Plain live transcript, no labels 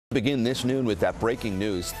Begin this noon with that breaking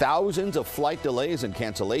news. Thousands of flight delays and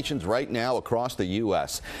cancellations right now across the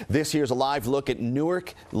U.S. This here's a live look at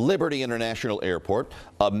Newark Liberty International Airport.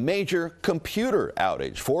 A major computer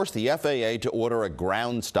outage forced the FAA to order a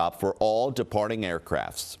ground stop for all departing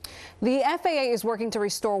aircrafts. The FAA is working to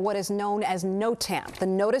restore what is known as NOTAM, the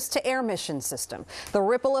Notice to Air Mission system. The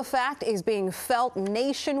ripple effect is being felt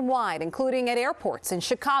nationwide, including at airports in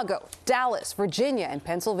Chicago, Dallas, Virginia, and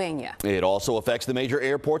Pennsylvania. It also affects the major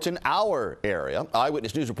airports in our area.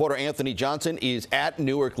 Eyewitness News reporter Anthony Johnson is at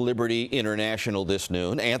Newark Liberty International this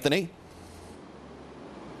noon. Anthony?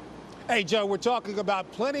 Hey, Joe, we're talking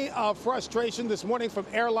about plenty of frustration this morning from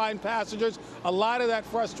airline passengers. A lot of that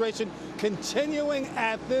frustration continuing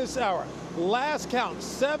at this hour. Last count,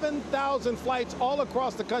 7,000 flights all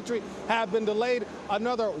across the country have been delayed.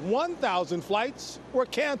 Another 1,000 flights were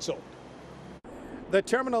canceled. The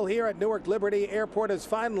terminal here at Newark Liberty Airport has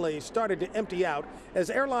finally started to empty out as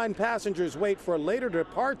airline passengers wait for later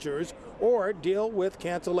departures or deal with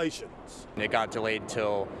cancellations. It got delayed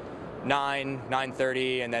till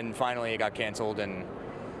 9:30, and then finally it got canceled, and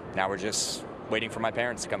now we're just waiting for my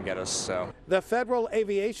parents to come get us. So the Federal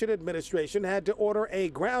Aviation Administration had to order a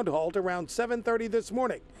ground halt around 7:30 this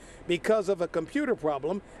morning because of a computer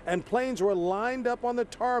problem, and planes were lined up on the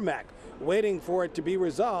tarmac waiting for it to be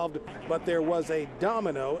resolved, but there was a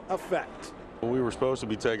domino effect. We were supposed to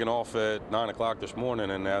be taking off at 9 o'clock this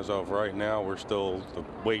morning, and as of right now we're still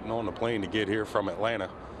waiting on the plane to get here from Atlanta.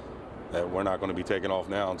 We're not going to be taking off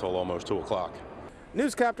now until almost 2 o'clock.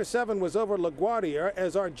 Newscapter 7 was over LaGuardia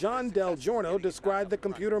as our John Del Giorno described the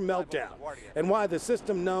computer meltdown and why the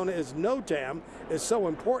system known as NOTAM is so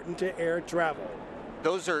important to air travel.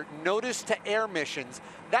 Those are notice to air missions.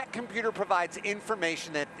 That computer provides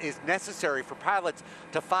information that is necessary for pilots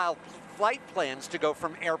to file flight plans to go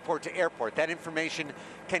from airport to airport. That information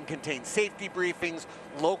can contain safety briefings,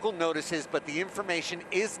 local notices, but the information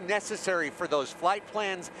is necessary for those flight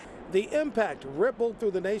plans. The impact rippled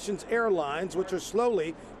through the nation's airlines, which are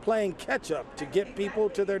slowly playing catch-up to get people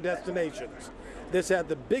to their destinations. This had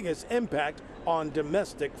the biggest impact on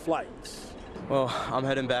domestic flights. Well, I'm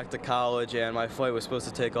heading back to college, and my flight was supposed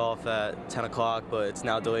to take off at 10 o'clock, but it's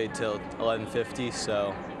now delayed till 11:50,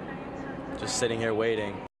 so just sitting here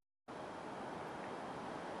waiting.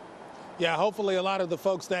 Yeah, hopefully a lot of the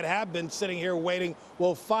folks that have been sitting here waiting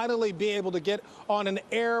will finally be able to get on an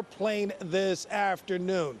airplane this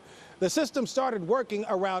afternoon. The system started working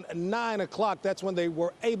around 9 o'clock. That's when they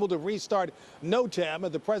were able to restart NOTAM.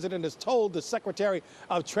 And the president has told the Secretary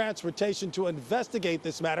of Transportation to investigate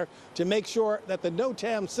this matter to make sure that the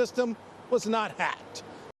NOTAM system was not hacked.